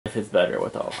is better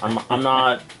with all. I'm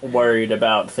not worried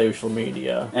about social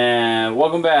media. And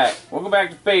welcome back to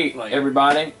F.A.T.E,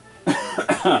 everybody.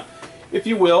 If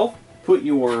you will, put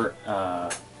your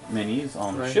minis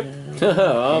on the ship.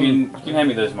 You can hand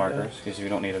me those markers because you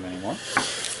don't need them anymore.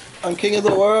 I'm king of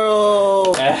the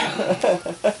world.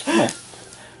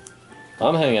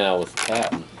 I'm hanging out with the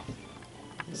captain.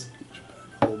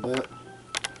 A little bit.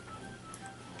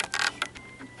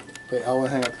 Wait, I want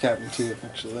to hang out with the captain too.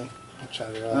 Actually, I'll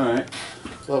chat it out. All right.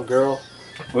 What's up, girl?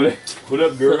 What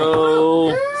up, girl?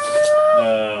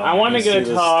 I want to go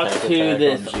talk to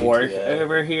this orc GTA.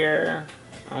 over here.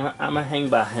 I'm gonna hang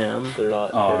by him. They're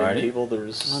not hurting people. They're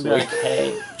just. I'm like,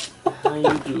 hey, how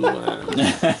you doing?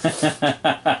 What's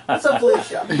up,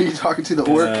 Felicia? Are you talking to the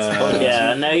orc?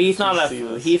 Yeah, no, he's not a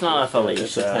It's a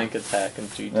Felicia. tank attack in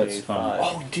That's GTA fun. 5.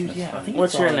 Oh, dude, yeah. I think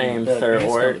What's it's your on name, the, Sir it's on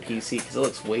Orc? the PC because it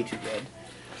looks way too good.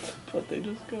 But they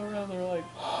just go around. They're like.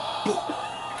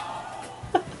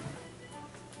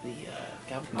 The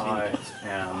Captain I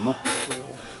am.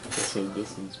 This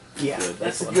is Yeah, good.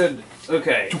 That's good.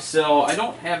 Okay, so I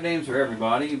don't have names for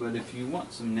everybody, but if you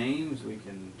want some names, we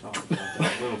can talk about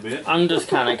that a little bit. I'm just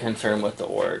kind of concerned with the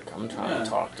orc. I'm trying Yeah. to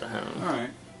talk to him. All right.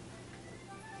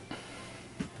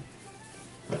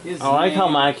 His I like how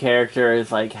name- my character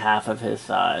is like half of his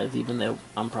size, even though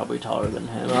I'm probably taller than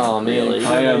him. Oh, man. really.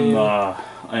 I am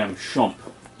Shump.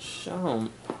 Shump.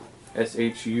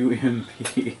 SHUMP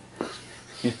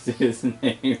is his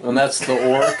name. And that's the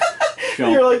orc.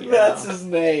 Shump. You're like, that's his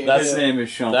name. His name is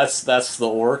Shump. That's the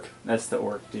orc. That's the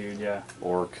orc dude. Yeah.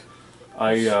 Orc.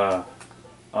 I am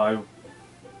a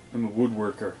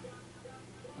woodworker.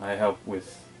 I help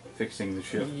with fixing the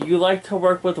ship. You like to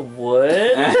work with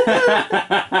wood? How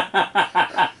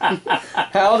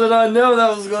did I know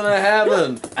that was gonna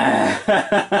happen?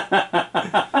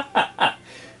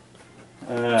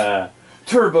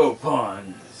 Turbo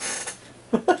puns.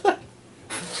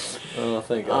 Oh,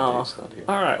 thank God Dave's not here.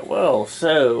 Alright, well,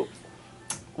 so,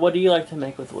 what do you like to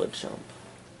make with wood, Shump?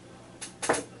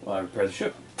 Well, I repair the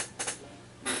ship.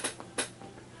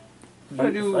 I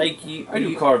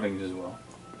do carvings as well.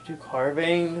 Do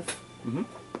carvings? Mm-hmm.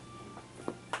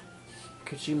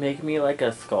 Could you make me like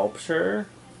a sculpture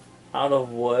out of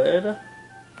wood?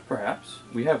 Perhaps.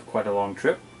 We have quite a long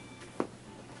trip.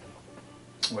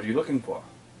 What are you looking for?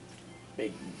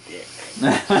 Big dick.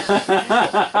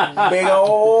 Big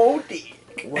old dick.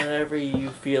 Whatever you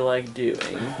feel like doing.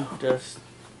 Just,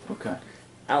 Okay.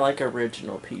 I like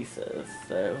original pieces,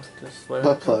 so just Butt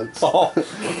whatever. plugs. Oh,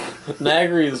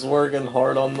 Nagri is working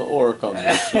hard on the orc on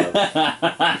this ship. Guys,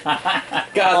 I'm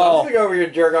just gonna go over here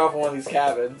and jerk off in one of these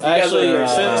cabins. You guys Actually,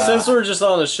 are- since we're just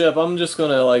on the ship, I'm just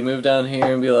gonna like move down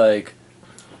here and be like,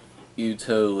 "You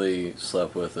totally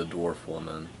slept with a dwarf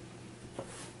woman."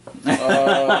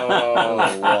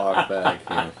 I'll walk back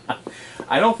here.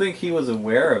 I don't think he was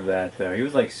aware of that though. He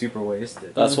was like super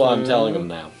wasted. That's why I'm telling him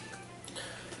now.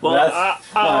 Well, That's I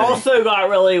funny. also got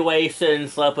really wasted and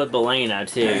slept with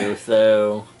Belena too,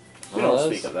 so we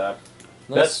don't speak of that.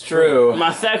 That's true.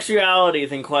 my sexuality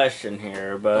is in question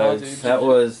here, but Oh, dude. That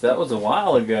was a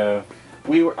while ago.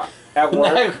 We were at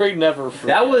work. Nagri never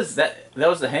forgot. That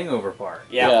was the hangover part.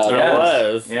 Yeah. Yeah. it Yes.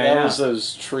 was. Yeah, That yeah. was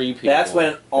those tree people. That's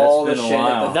when all the been a shit.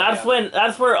 while.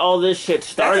 That's where all this shit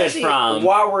started That's actually from.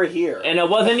 while we're here. And it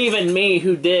wasn't even me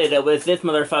who did it, was this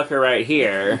motherfucker right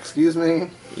here. Excuse me.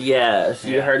 Yes,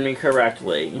 you Yeah. heard me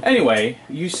correctly. Anyway,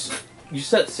 you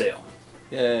set sail,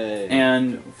 Yay.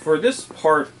 and for this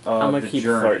part of I'm the gonna keep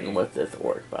journey, flirting with this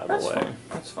orc, by the that's way. fine.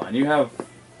 That's fine. You have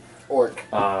Orc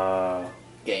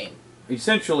game.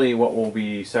 essentially what will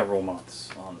be several months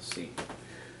on the sea.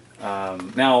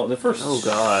 Now the first Oh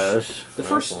gosh. the That's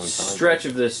first a long time. stretch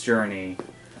of this journey,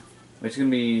 it's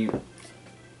going to be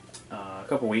a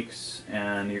couple weeks,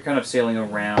 and you're kind of sailing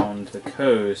around the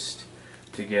coast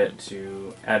to get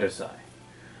to Adosai,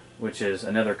 which is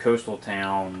another coastal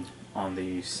town on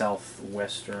the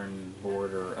southwestern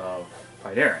border of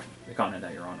F.A.T.E, the continent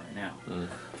that you're on right now. Mm.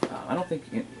 I don't think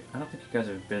you guys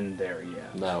have been there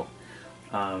yet. No.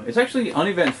 It's actually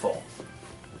uneventful.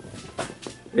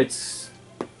 There's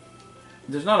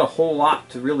not a whole lot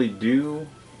to really do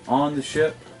on the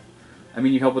ship. I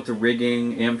mean, you help with the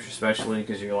rigging, Imps especially,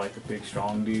 because you're like a big,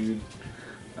 strong dude.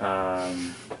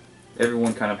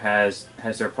 Everyone kind of has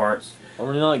their parts. Are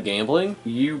we not gambling?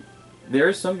 There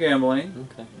is some gambling.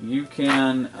 Okay. You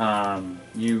can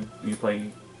you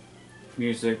play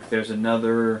music. There's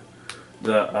another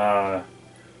I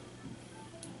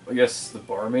guess the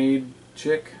barmaid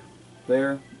chick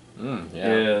there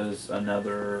is Yeah.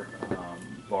 another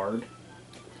bard.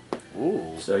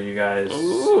 Ooh. So you guys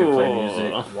can play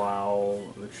music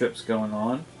while the trip's going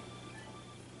on.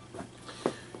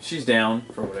 she's down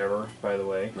for whatever, by the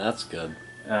way. That's good.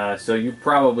 So you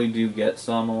probably do get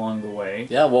some along the way.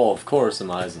 Yeah, well, of course, I'm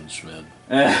Eisenschmidt.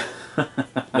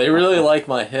 They really like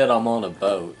my hit. I'm on a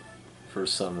boat for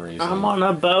some reason. I'm on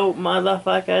a boat,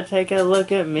 motherfucker. Take a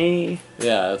look at me.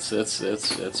 Yeah,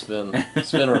 it's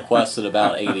been requested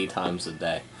about 80 times a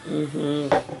day.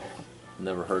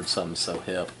 Never heard something so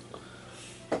hip.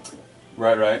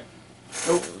 Right.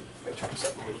 Oh, let me turn this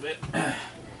up a little bit.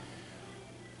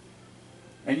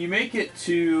 And you make it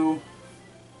to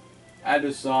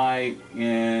Adosai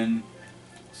in,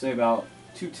 say, about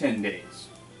 10 days.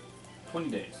 20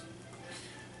 days.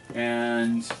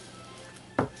 And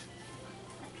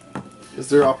Is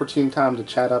there opportune time to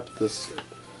chat up this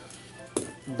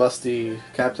busty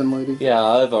captain lady? Yeah,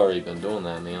 I've already been doing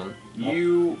that, man.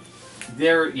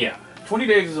 20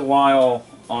 days is a while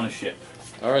on a ship.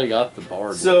 I already got the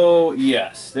bard. So,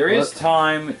 yes, there is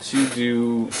time to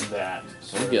do that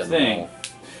sort of thing.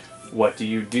 What do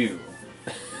you do?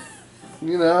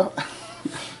 You know,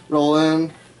 roll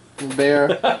in, bear.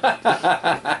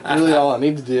 Really all I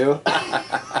need to do.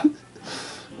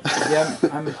 Yeah,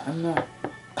 I'm not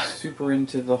super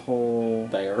into the whole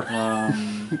Bear.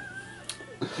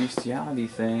 bestiality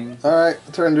thing. Alright,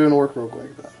 turn doing work real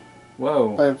quick then.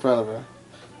 Whoa. Right in front of her.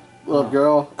 What up,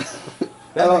 girl?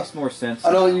 That makes more sense.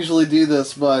 I don't usually do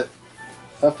this, but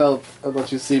I felt I'd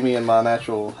let you see me in my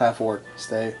natural half-orc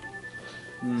state.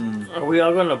 Are we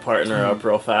all gonna partner up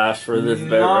real fast for this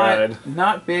boat ride?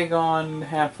 Not big on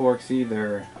half-orcs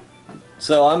either.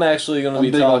 So I'm actually going to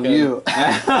be big talking. on you.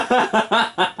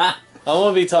 I'm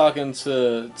going to be talking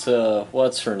to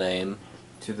what's her name?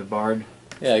 To the bard.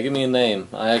 Yeah, give me a name.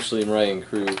 I actually am writing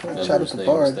crew chat members' with the names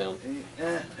bard. down.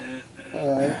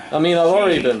 Alright. I mean, I've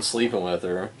already been sleeping with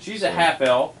her. She's a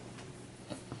half-elf.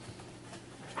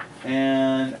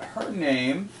 And her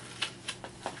name...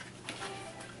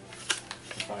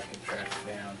 If I can track it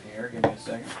down here, give me a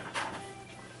second.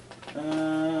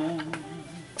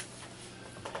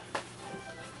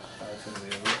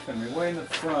 It's going to be way in the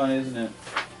front, isn't it?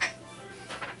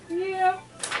 Yeah.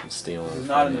 I'm stealing her It's from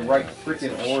not in the you. right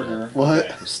freaking order.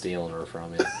 What? I'm stealing her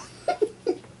from you.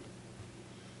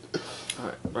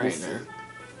 Alright, right there.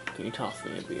 Can you toss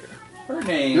me a beer? Her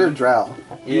name You're a drow.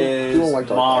 is you don't like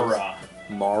dark Mara.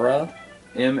 Mara?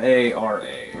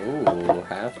 M-A-R-A. Ooh,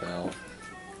 half elf.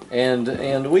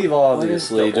 And we've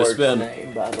obviously just been.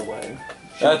 name, by the way?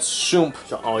 That's Shump.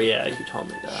 Oh yeah, you told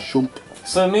me that. Shump.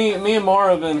 So me and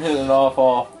Mara have been hitting it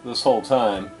off this whole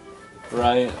time,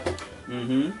 right?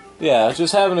 Mm-hmm. Yeah,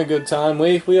 just having a good time.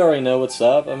 We already know what's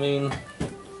up. I mean,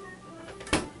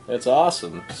 it's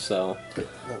awesome. So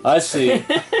I see.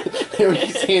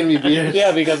 He's handing me beer.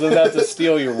 Yeah, because I'm about to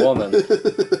steal your woman.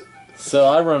 So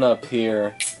I run up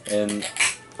here, and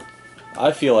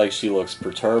I feel like she looks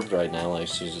perturbed right now, like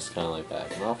she's just kind of like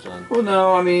backing off. And Well,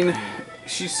 no, I mean,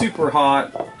 she's super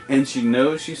hot, and she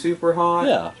knows she's super hot.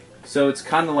 yeah, So it's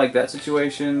kind of like that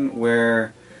situation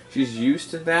where she's used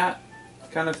to that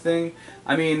kind of thing.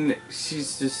 I mean,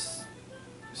 she's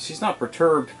not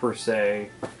perturbed per se.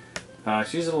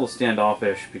 She's a little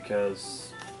standoffish because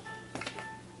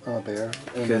I'm a bear.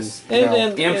 Because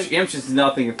And- Imsh is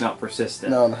nothing if not persistent.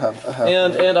 No, I have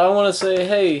and I want to say,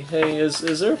 hey, is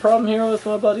there a problem here with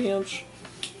my buddy Imsh?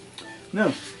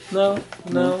 No. No.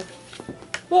 Well,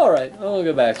 all right, I'm gonna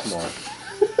go back tomorrow.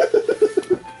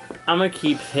 I'm gonna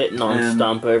keep hitting on And-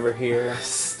 Stump over here.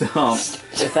 Stump.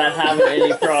 Is that having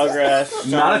any progress?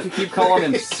 Not if you keep calling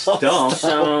him Stump.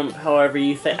 Stump, however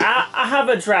you say. I have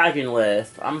a dragon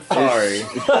list. I'm sorry.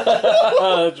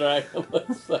 Dragon.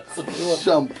 That's a new one.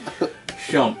 Shump.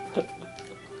 Shump.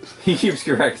 He keeps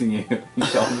correcting you.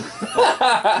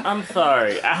 I'm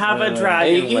sorry. I have a He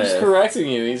dragon keeps list. correcting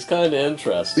you. He's kind of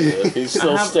interested. If he's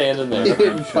still standing He there.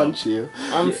 didn't punch you.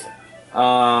 I'm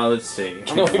Let's see.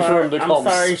 I'm waiting for him to call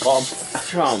sorry, him Stump.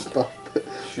 Stump.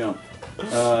 Shump. Like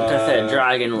I said,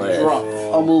 dragon list. I'm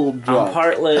a little I'm drunk.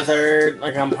 part lizard,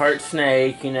 like I'm part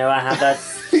snake, you know, I have that.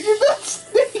 You're not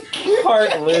snake.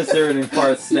 Part lizard and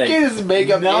part You snake. can't just make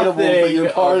up animals that Nothing you're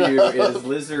part of you of. is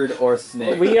lizard or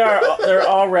snake. They're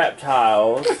all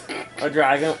reptiles. A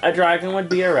dragon would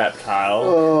be a reptile.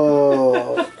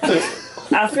 Oh.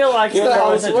 I feel like if It's not there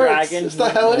how was a this works. dragon, It's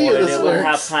not how any of board, this it would have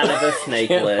works. kind of a snake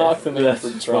Can't knock list. them in That's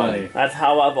for trying. funny. That's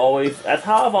how I've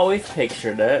always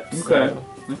pictured it. Okay. So.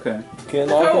 Okay. Can't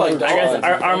knock him like for I guess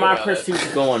trying. are my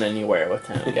pursuits going anywhere with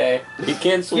him? Okay. He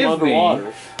can't swim Give me-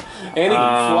 underwater. And he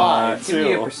can fly, Give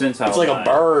me a too. percentile. It's like a die.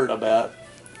 bird, I bet.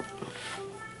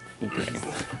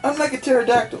 I'm like a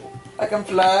pterodactyl. I can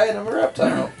fly and I'm a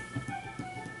reptile.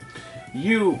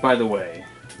 You, by the way,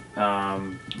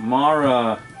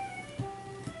 Mara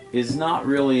is not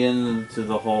really into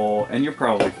the whole, and you're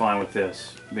probably fine with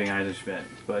this being Eisenschmidt,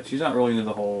 but she's not really into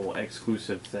the whole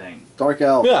exclusive thing. Dark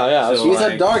elf. Yeah. So, She's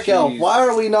like, a dark elf. she's- Why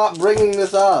are we not bringing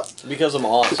this up? Because I'm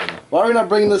awesome. Why are we not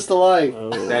bringing this to life?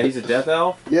 That he's a death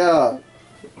elf? Yeah.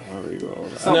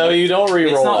 No, you don't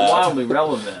reroll It's not that. wildly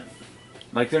relevant.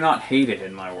 Like, they're not hated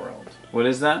in my world. What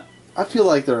is that? I feel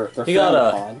like they're You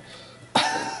got frowned a-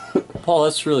 upon. Paul,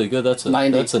 that's really good. That's a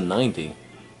 90. That's a 90.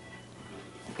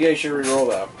 Yeah, you should re-roll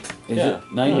that. Is Yeah.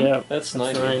 it 90? Yeah, That's that's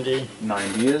 90. 90.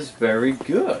 90 is very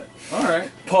good. Alright.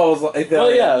 Paul was like,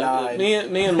 Well, yeah,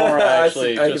 9. me and Laura I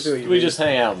actually can just see what you we mean. just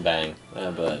hang out and bang,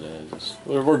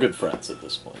 we're good friends at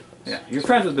this point. Yeah, you're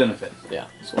friends with benefits. Yeah,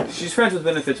 so, She's friends with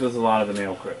benefits with a lot of the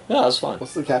male crew. yeah, that's fine.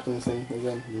 What's the captain's name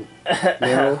again?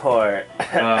 Meryl? Or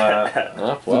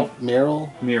Well,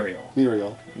 Meryl? Muriel.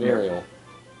 Muriel. Muriel.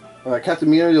 Alright, Captain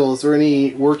Muriel, is there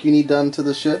any work you need done to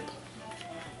the ship?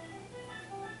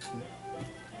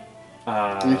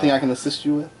 Anything I can assist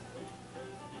you with?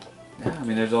 Yeah, I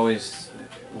mean, there's always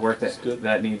work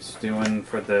that needs doing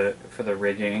for the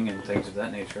rigging and things of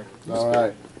that nature.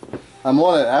 Alright. I'm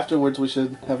on it. Afterwards, we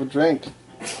should have a drink.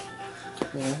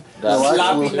 Yeah. That's Relax a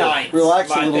Sloppy little, nights,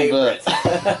 relax a my little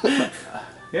favorite. bit.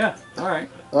 Yeah, alright.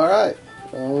 Alright.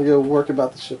 We'll go work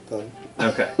about the ship then.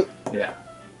 Okay, yeah.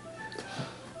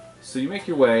 So you make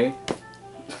your way.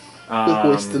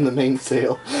 Hoisting the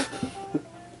mainsail.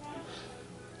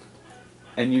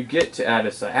 And you get to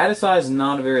Adisai. Adisai is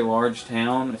not a very large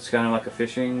town. It's kind of like a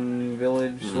fishing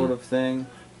village sort of thing.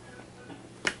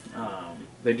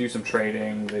 They do some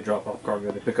trading. They drop off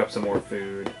cargo. They pick up some more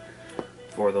food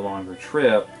for the longer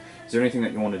trip. Is there anything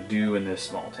that you want to do in this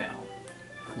small town?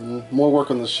 More work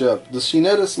on the ship. Does she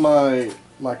notice my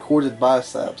corded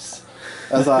biceps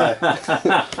as I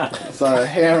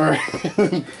hammer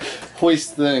and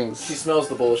hoist things? She smells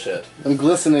the bullshit. I'm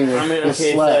glistening with, I mean, with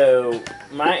okay, sweat. so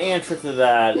my answer to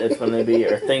that is going to be: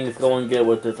 are things going good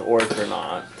with this orc or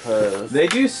not? Because They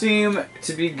do seem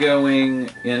to be going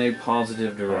in a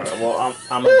positive direction. well,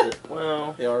 I'm a,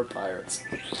 well. They are pirates.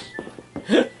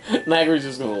 Nagri's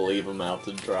just gonna leave them out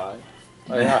to dry.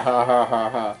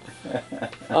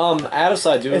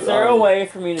 Adisai, do Is there a way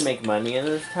for me to make money in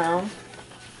this town?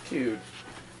 Dude.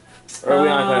 Or are we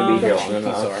not going to be here long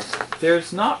enough?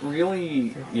 There's not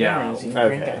really... Yeah.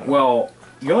 Okay. Well,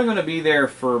 you're only going to be there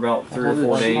for about 3 or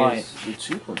 4 days The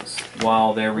cheap ones.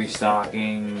 while they're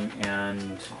restocking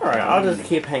and... Alright, I'll just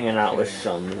keep hanging out with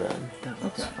Shum then.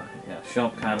 Okay. Yeah,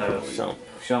 Shump kind of... Shum.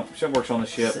 Shump works on the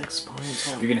ship. 6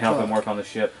 points. You can help him work on the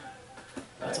ship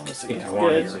That's almost if a you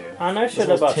wanted Good. to. I know shit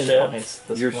about ships.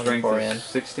 Your strength is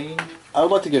 16? I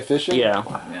would like to get fishing. Yeah.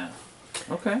 Yeah.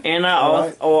 Okay. And I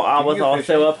Alright. was You can go also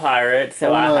fishing. a pirate,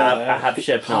 so Oh, I no. have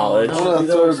ship knowledge. I'm gonna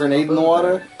throw a grenade in the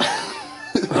water.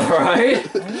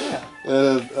 Alright.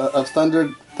 Of thunder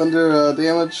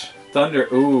damage. Thunder.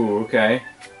 Ooh, okay.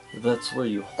 That's where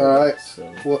you hold Alright. it,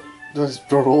 so. What? Do I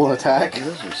just roll an attack?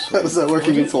 Those are How does that work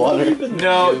against water?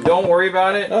 No, don't worry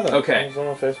about it. Nothing. Okay. It was on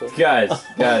my Facebook.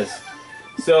 Guys.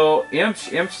 So, Imp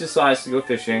decides to go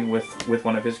fishing with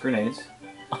one of his grenades.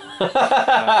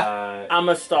 I'm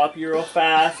gonna stop you real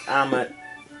fast. I'm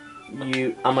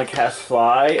gonna cast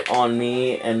fly on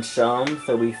me and Shum,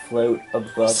 so we float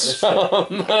above the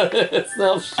Shum. It's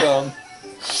not Shum.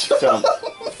 ship.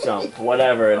 Shum,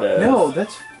 whatever it is. No,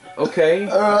 that's okay.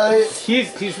 Alright.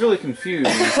 He's really confused.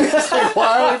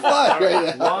 Why are we flying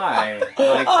right now? Why?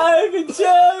 Like, I can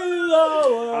tell you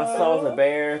though. I saw the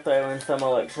bear throwing some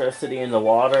electricity in the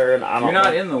water, and I don't. you're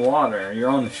not know. in the water. You're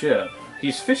on the ship.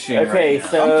 He's fishing. Okay,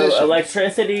 right now. I'm so fishing.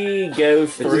 electricity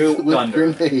goes through. With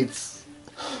thunder. grenades.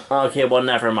 Okay, well,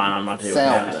 never mind. I'm not doing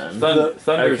Sound. that then.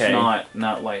 Thunder's Okay.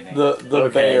 not lightning. The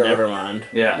Okay, bear. never mind.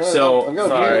 yeah. I'm So going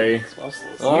sorry. here. you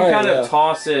Alright, kind of yeah.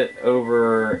 toss it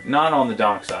over, not on the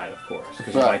dock side, of course,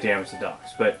 because you Right. might damage the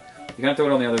docks, but you kind of throw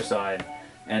it on the other side,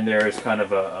 and there's kind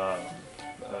of a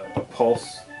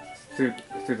pulse through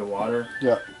the water,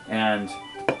 Yeah. and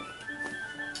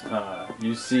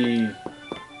you see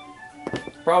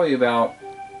probably about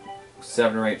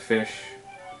 7 or 8 fish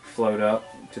float up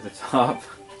to the top.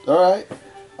 Alright.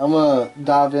 I'm gonna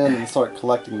dive in and start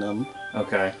collecting them.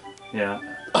 Okay. Yeah.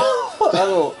 I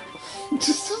don't.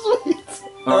 Just wait.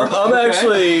 I'm Okay.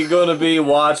 actually going to be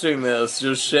watching this,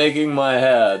 just shaking my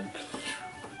head.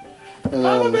 And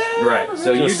then, Right.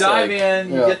 So you Just dive like-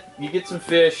 in, Yeah. you get some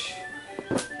fish,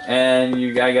 and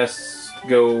I guess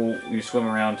you swim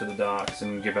around to the docks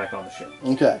and get back on the ship.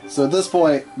 okay, so at this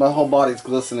point, my whole body's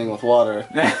glistening with water.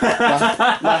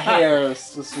 My hair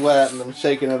is just wet, and I'm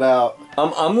shaking it out.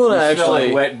 I'm going to You smell like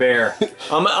actually. wet bear.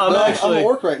 I'm I'm actually. at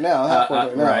work right now. Half work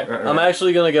right now. Right. I'm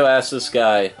actually going to go ask this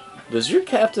guy. Does your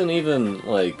captain even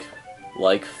like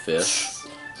like fish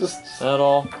Just at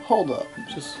all? hold up.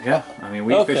 Just Yeah, I mean,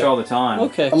 we Okay. fish all the time.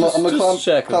 okay. I'm just gonna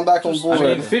check. come back on Just- board.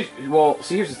 I mean, fish. Well,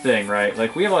 see, here's the thing, right?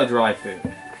 Like, we have a lot of dry food.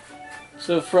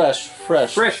 So fresh.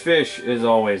 Fresh fish is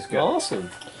always good.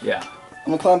 Awesome. Yeah.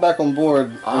 I'm gonna climb back on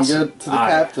board Awesome. and go to the Aye.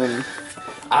 captain.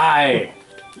 Aye.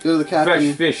 Go to the Fresh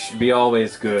captain. fish be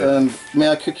always good. And may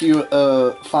I cook you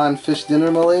a fine fish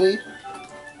dinner, my lady?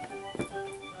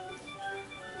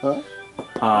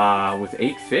 Huh? With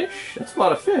 8 fish? That's a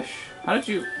lot of fish. How did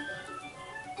you...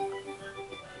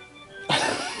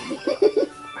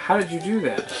 How did you do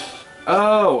that?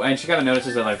 Oh, and she kind of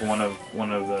notices that like one of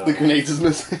The the grenades is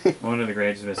missing. one of the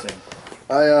grenades is missing.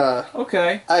 I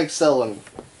Okay. excel in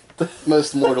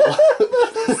most mortal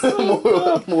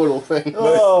mortal thing.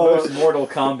 Most Mortal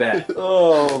Kombat.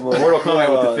 Oh my Mortal Kombat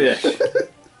with the fish.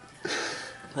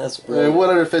 That's And brilliant. what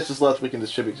other fish is left we can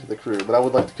distribute to the crew, but I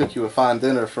would like to cook you a fine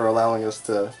dinner for allowing us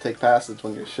to take passage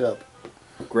on your ship.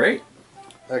 Great.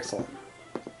 Excellent.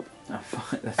 I'm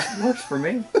fine. That works for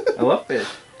me. I love fish.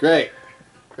 Great.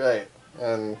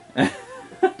 And I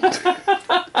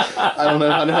don't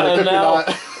know how to cook or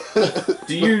not.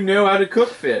 Do you know how to cook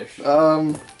fish?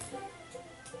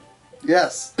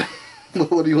 Yes.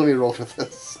 What do you want me to roll for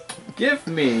this? Give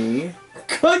me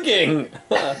Cooking.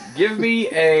 an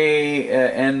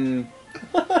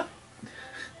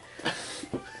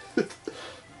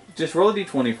just roll a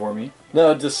d20 for me.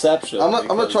 No, deception. I'm gonna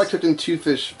try because- cooking 2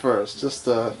 fish first, just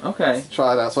to Okay.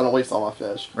 try it out so I don't waste all my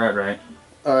fish. Right.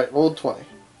 Alright, rolled 20.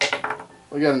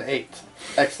 We got an 8.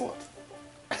 Excellent.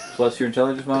 Plus your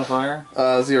intelligence modifier.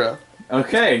 0.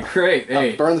 Okay, great.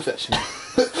 Hey, Burn the fish.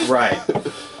 right.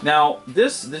 Now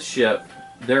this ship,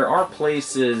 there are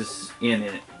places in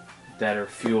it that are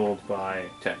fueled by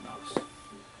technos.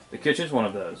 The kitchen's one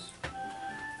of those.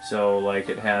 So like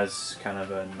it has kind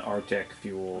of an Arctic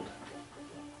fueled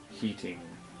heating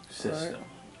system.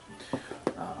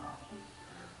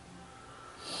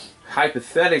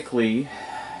 Hypothetically,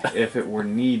 if it were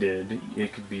needed,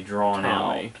 it could be drawn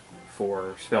Tommy. out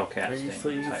for spell I casting. used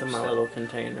to use type in my stuff. little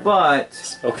container.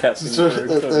 But Okay.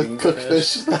 Cooked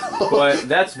fish. but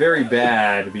that's very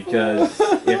bad because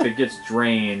if it gets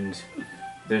drained,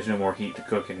 there's no more heat to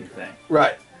cook anything.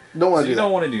 Right. Don't So want to you do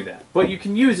don't want to do that. But you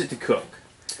can use it to cook.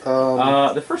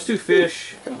 that. The first two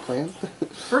fish, Plan?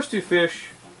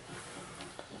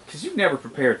 because you've never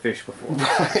prepared fish before,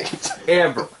 Right.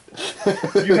 ever.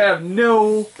 You have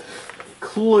no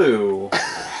clue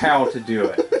how to do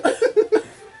it.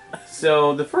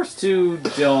 So the first two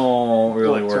don't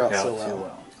really Don't work turn out out so too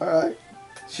well. well. Alright.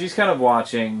 She's kind of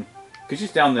watching, because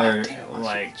she's down there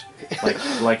like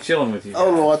chilling with you.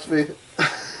 Oh, watch me.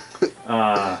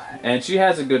 And she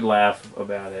has a good laugh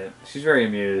about it. She's very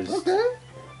amused. Okay.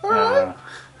 Alright.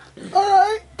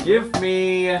 Alright. Give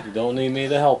me You don't need me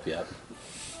to help yet,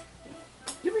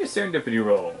 a serendipity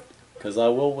roll. because I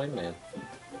will wingman.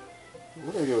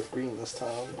 We're gonna go with green this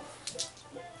time.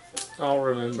 I'll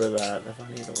remember that if I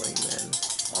need a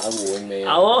wingman. I will wingman.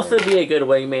 I'll also be a good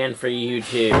wingman for you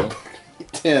too.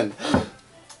 10.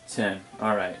 10.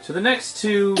 Alright. So the next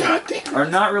two are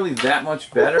not really that much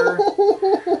better.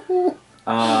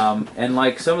 And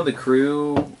like some of the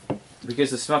crew,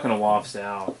 because the smoke kind of wafts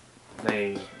out,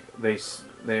 they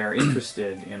are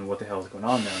interested in what the hell is going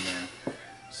on down there.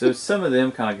 So some of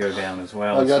them kind of go down as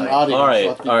well. I It's got an like,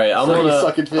 audience. All right. I'm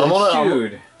gonna.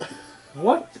 dude,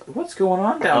 what's going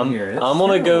on down here? That's I'm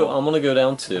gonna terrible. go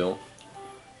down too,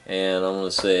 and I'm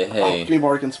gonna say, hey, Give me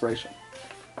bardic inspiration.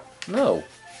 no.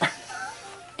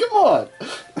 Come on.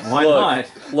 Why Look.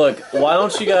 not? Look, why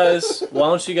don't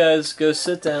you guys go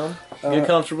sit down, get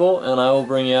comfortable, and I will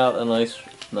bring you out a nice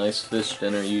fish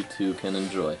dinner you two can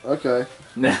enjoy. Okay.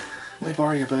 Let me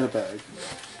borrow your beta bag.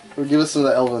 Or give us some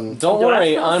of the elven. Don't Do I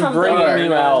worry, smell I'm something? bringing Alright.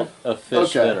 you out a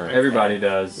fish Okay. dinner. Everybody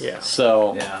does. Yeah.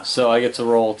 So, Yeah. so I get to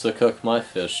roll to cook my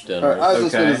fish dinner. Alright,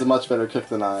 Eisenstein Okay. is a much better cook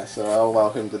than I, so I'll allow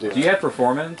him to do it. Do you have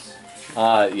performance?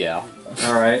 Yeah.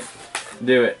 All right,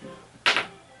 do it.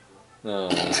 No.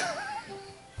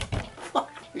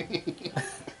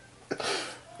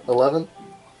 11?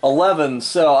 11.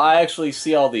 So I actually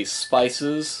see all these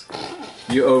spices.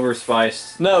 You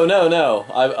overspiced. No.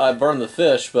 I burned the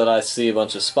fish, but I see a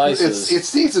bunch of spices. It's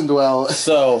seasoned well.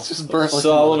 So, It's just burnt like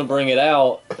so I mud. want to bring it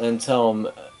out and tell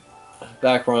them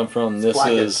back where I'm from. This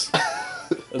Blackened. is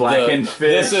Blackened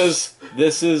fish.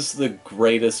 This is the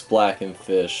greatest blackened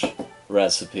fish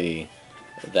recipe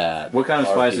that. What kind of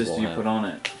our spices people do you have. put on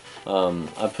it?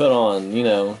 I put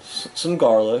on, some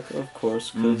garlic, of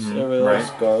course, because everybody right. likes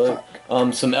garlic.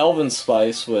 Some elven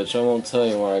spice, which I won't tell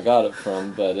you where I got it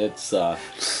from, but it's a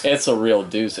real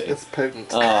doozy. It's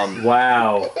potent.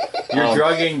 Wow, you're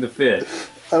drugging the fish.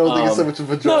 I don't think it's so much of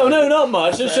a drug. No, not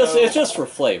much. It's just for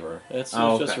flavor. It's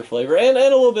just for flavor, and a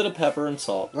little bit of pepper and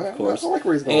salt, of course. I like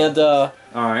where he's going. And All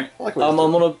right. I like where I'm he's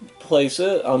going. gonna place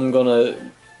it. I'm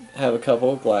gonna have a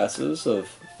couple of glasses of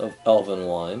elven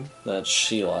wine that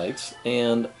she likes,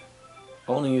 and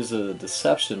I want to use a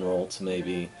deception roll to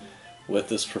maybe, with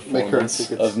this Make her performance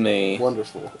think it's of me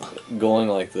wonderful. going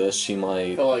like this, she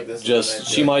might I feel like this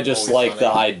she might just like the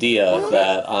idea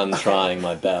that I'm trying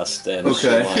my best, and she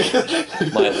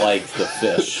might like the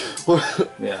fish.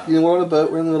 Yeah. You want a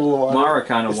boat? We're in the middle of water. Mara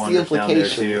kind of It's the wanders down there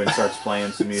implication. too and starts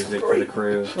playing some music for the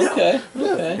crew. Okay.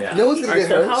 Yeah. No one's gonna get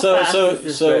hurt. How So- fast so- is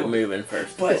this so- boat moving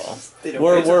first of all?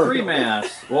 It's a free mass.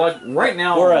 Well, like, right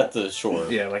now We're at the shore.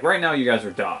 Yeah, like right now you guys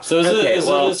are docked. So is Okay, it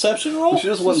well- a deception roll? We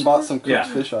should just went and bought some cooked Yeah.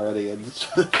 fish already and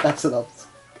just pass it up.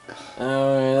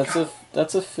 Alright,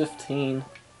 that's a 15.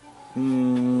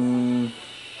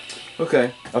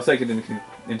 Okay, I'll take it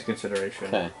into consideration.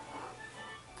 Okay.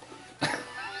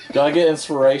 Do I get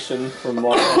inspiration from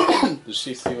Mara? Does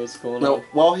she see what's going No, on?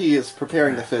 while he is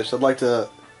preparing the fish, I'd like to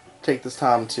take this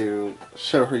time to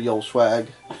show her your swag.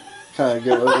 Kind of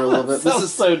go over a little bit.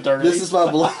 Sounds so dirty. This is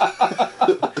my beloved.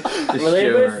 Just Were they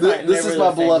show both her. fighting This over is the my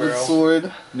same beloved girl?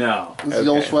 sword. No, This is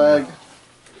your swag.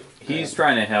 he's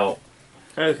trying to help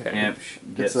Okay. Imp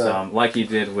get It's a- some, like he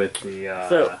did with the.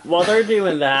 So while they're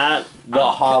doing that, The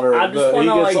hotter, I just he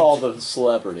wanna, gets like- all the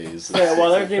celebrities. so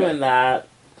while they're doing that,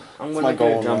 I'm my gonna goal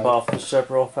go in jump life. off the ship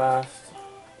real fast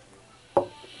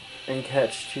and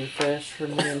catch 2 fish for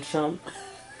me and Chump.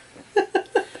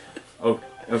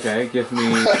 Okay, give me. I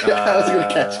was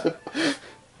gonna catch him.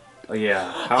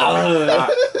 Yeah. How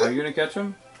are you gonna catch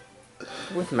him?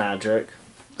 With magic.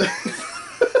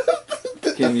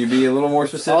 Can you be a little more All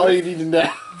specific? you need to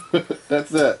know.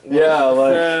 That's it. Yeah,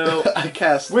 like So, I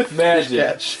cast with fish magic.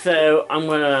 catch. so I'm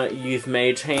gonna use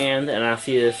Mage Hand, and I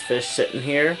see this fish sitting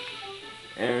here,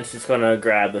 and it's just gonna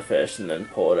grab the fish and then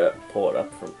pull it up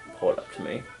to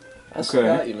me. I still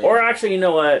got you, man. Or actually, you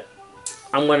know what?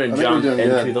 I'm gonna think jump we're doing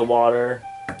into good. the water.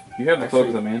 You have the cloak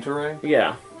of the manta ray.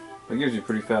 Yeah. That gives you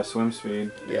pretty fast swim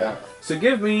speed. Yeah. So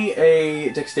give me a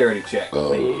dexterity check,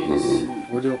 please.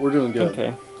 We're doing good.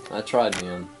 Okay. I tried,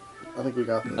 man. I think we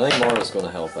got this. I think Mara's going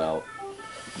to help out.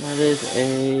 That is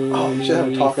a Oh, you should have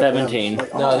a talk at them. 17.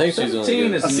 Like, No, I think she's going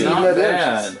 17 to is see not that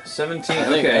bad. interest. 17. I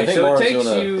think, Okay, I think so it Mara's takes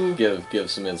going you to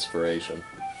give some inspiration.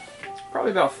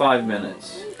 probably about 5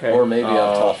 minutes. Okay. Or maybe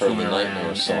I'll taught her the swimming nightmare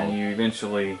around, song. and you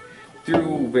eventually,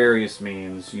 through various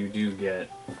means, you do get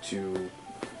to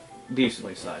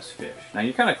decently sized fish. Now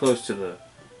you're kind of close to the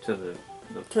To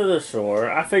the shore.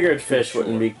 I figured fish shore.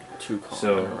 wouldn't be too common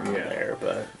So, around yeah. there,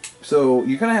 but So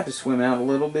you kind of have to swim out a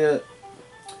little bit.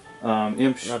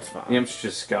 Imp's that's fine. Imp's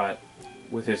just got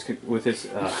with his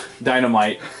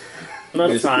dynamite.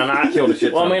 That's Just fine. I killed a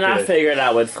shit well, I ton mean, of I fish. figured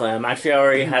I would swim. Actually, I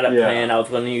already had it Yeah. planned. I was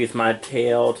going to use my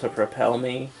tail to propel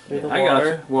me through the I got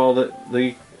water. you. Well,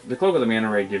 the cloak of the manta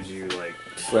ray gives you like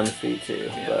Swim speed too,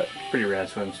 but pretty rad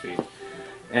swim speed,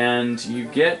 and you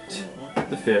get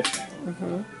the fish.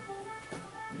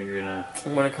 You're gonna.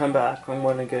 I'm going to come back. I'm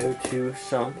going to go to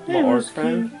my orc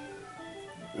friend.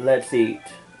 Let's eat.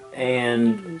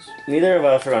 And neither of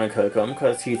us are going to cook him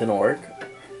because he's an orc.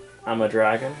 I'm a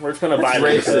dragon. We're just going to bite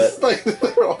into racist. it. Like,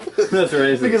 That's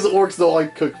right. because orcs don't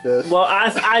like cooked fish. Well,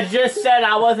 I just said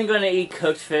I wasn't going to eat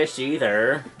cooked fish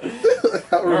either.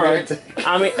 How romantic.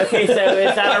 I mean, okay, so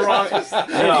is that a wrong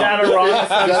assumption Not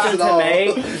to at all.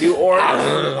 make? Do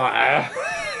orcs?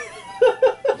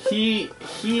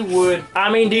 He would.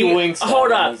 I mean, do He you, winks at hold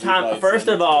him up, as he time. bites First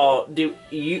him. of all, do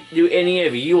any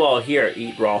of you all here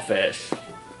eat raw fish?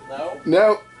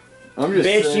 No. I'm just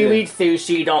Bitch, saying. you eat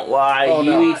sushi. Don't lie. Oh,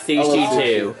 you no. eat I sushi love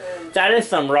too. That is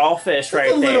some raw fish right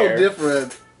It's a little there.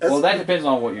 different. Well, that depends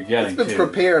on what you're getting. It's been too.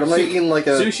 prepared. I'm not eating like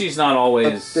a. Sushi's not always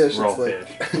a fish, raw it's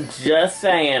fish. like- Just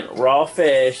saying, raw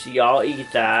fish. Y'all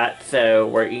eat that, so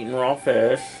we're eating raw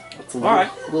fish. It's a All right.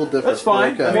 little different. That's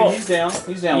fine. Okay. I mean, Well, he's down.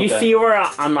 He's down. You with that. see where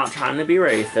I'm not trying to be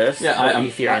racist. Yeah, but I,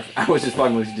 you see where I was just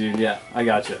fucking with you, dude. Yeah, I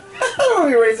gotcha. I don't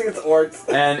want to be racing against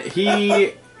orcs. And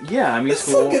he, yeah, I mean, it's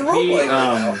It's so cool. good He, roleplay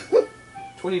right now.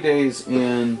 20 days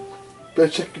in, Better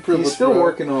check your privilege. he's still bro.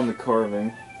 working on the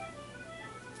carving.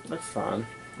 That's fine.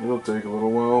 It'll take a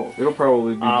little while. It'll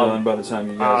probably be done by the time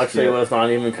you I guys actually get. was not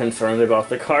even concerned about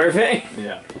the carving.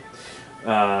 Yeah.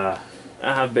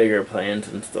 I have bigger plans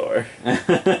in store.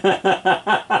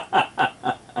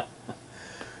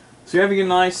 So you're having a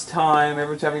nice time.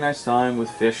 Everyone's having a nice time with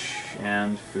fish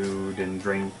and food and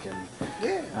drink, and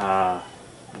Yeah.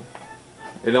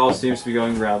 it all seems to be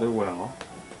going rather well.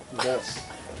 Yes.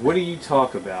 What do you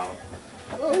talk about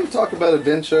Well, we talk about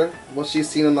adventure, what she's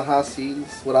seen in the high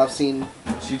seas, what I've seen.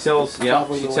 She tells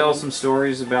some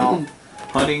stories about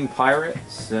hunting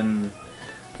pirates, and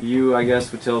you, I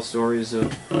guess, would tell stories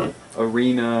of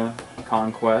arena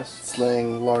conquests.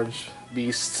 Slaying large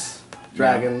beasts,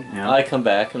 dragon. Yeah. I come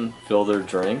back and fill their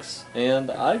drinks, and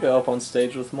I go up on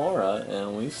stage with Mara,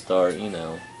 and we start, you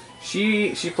know.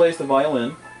 She plays the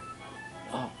violin.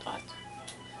 Oh,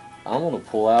 I'm gonna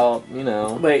pull out, you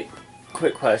know. Wait,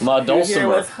 quick question. My Who's here dulcimer,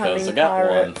 with hunting because I got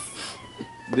pirates?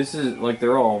 one. This is like they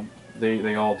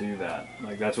all do that.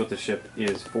 Like that's what the ship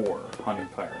is for, hunting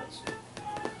pirates.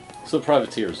 So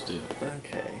privateers do.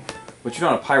 Okay. But you're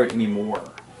not a pirate anymore.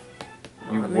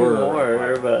 You Not were.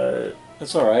 anymore, but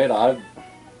It's alright, I'm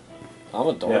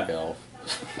a dark Yeah. elf.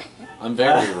 I'm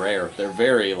very rare. They're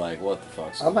very like, what the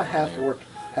fuck's I'm a going on half here? orc,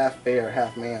 half bear,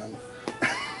 half man.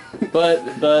 But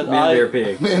Man, bear,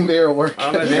 pig. Man, bear work.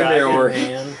 I'm a Maybe they're dragon work-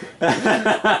 man.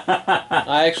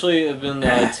 I actually have been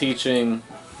teaching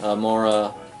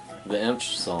Mara the Imp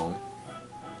song.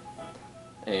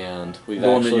 And we've The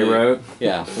one that actually, you wrote?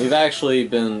 yeah, we've actually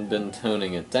been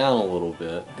toning it down a little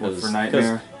bit What, for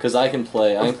Nightmare? because I can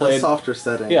play A softer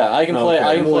setting. yeah I can play Okay.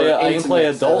 I can More play I can play a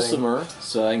intimate setting. dulcimer,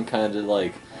 so I can kind of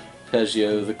like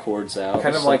arpeggio the chords out, Kind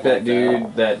and of like stuff that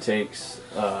dude that takes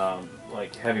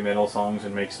like heavy metal songs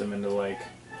and makes them into like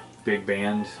big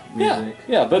band music.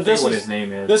 Yeah, but I this forget what is his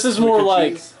name is. this is more Rick and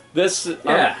like cheese. this.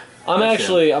 Yeah, I'm that's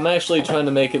actually trying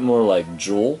to make it more like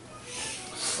Jewel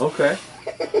Okay.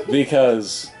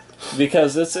 because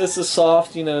it's a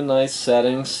soft, you know, nice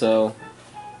setting. So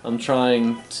I'm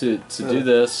trying to do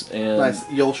this, and Nice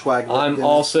Yolschwag. I'm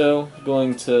also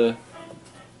going to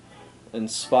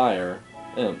inspire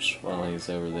Imch while he's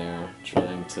over there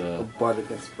trying to bardic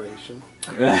inspiration.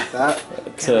 That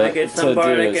Can I get some do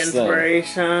bardic his thing.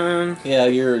 inspiration? Yeah,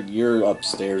 you're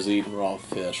upstairs eating raw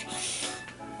fish.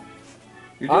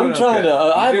 You're doing I'm trying okay. to.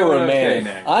 I have a You're doing romantic.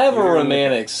 okay, Nick. I have a You're doing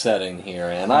romantic setting here,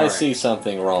 and I Alright. see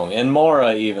something wrong. And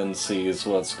Mara even sees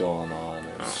what's going on.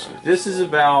 This is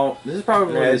probably The the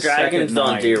dragons second don't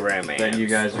night do romance. that you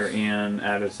guys are in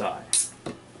Adosai.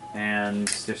 And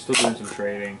they're still doing some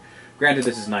trading. Granted,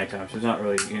 this is nighttime, so there's not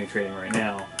really any trading right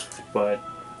now. But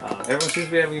everyone seems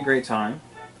to be having a great time.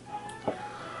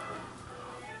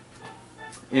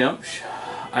 Imp,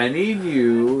 I need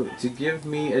you to give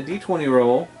me a d20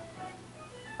 roll.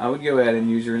 I would go ahead and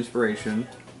use your inspiration.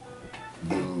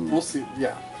 we'll see.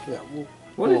 Yeah.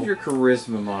 What is your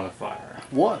charisma modifier?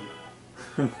 1.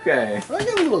 Okay. I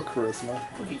got a little charisma.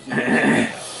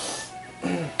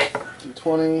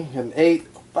 20 and 8.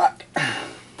 Fuck.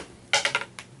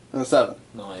 And a 7.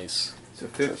 Nice. So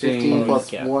 15 15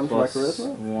 plus yeah, 1 for my plus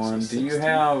charisma. 1. So Do you 16.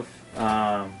 have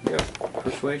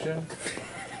persuasion?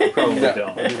 You probably No,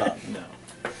 don't. I do not. No.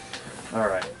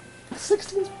 Alright.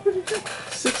 16 is pretty good.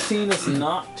 16 is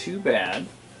not too bad.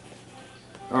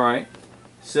 Alright.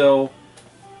 So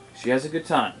she has a good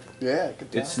time. Yeah,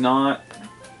 good time.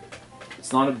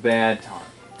 It's not a bad time.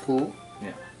 Cool.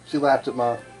 Yeah. She laughed at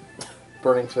my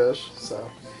burning fish, so.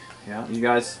 Yeah. You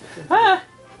guys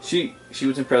She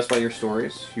was impressed by your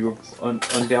stories. You were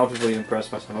undoubtedly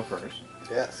impressed by some of hers.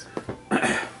 Yes.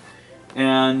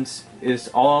 And it's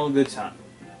all a good time.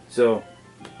 So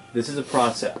this is a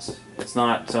process. It's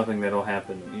not something that'll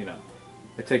happen, you know.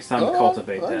 It takes time to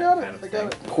cultivate that kind of thing.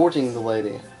 Courting the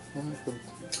lady.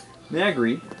 Yeah, I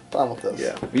agree. Fine with this.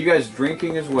 Yeah. Are you guys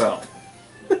drinking as well?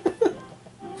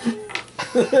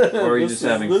 Or are you just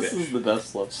having this fish? is the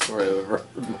best love story I've ever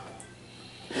heard.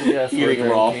 Yes, we're Eating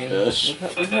raw drinking. fish.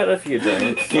 We've had a few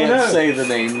drinks. Can't say the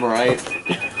name right.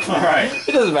 Alright.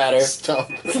 It doesn't matter. Stump.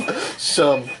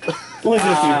 Shum. Only been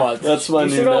a few months. That's my You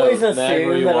new should note. always Nagri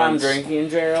assume that I'm wants drinking,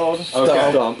 Gerald. Okay.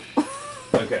 Stump.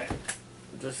 Okay.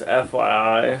 Just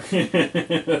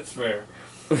FYI. That's fair.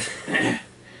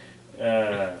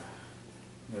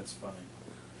 That's funny.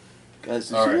 Guys,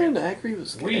 did All you right. know Nagri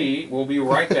was gay? We will be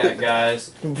right back,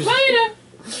 guys. Later!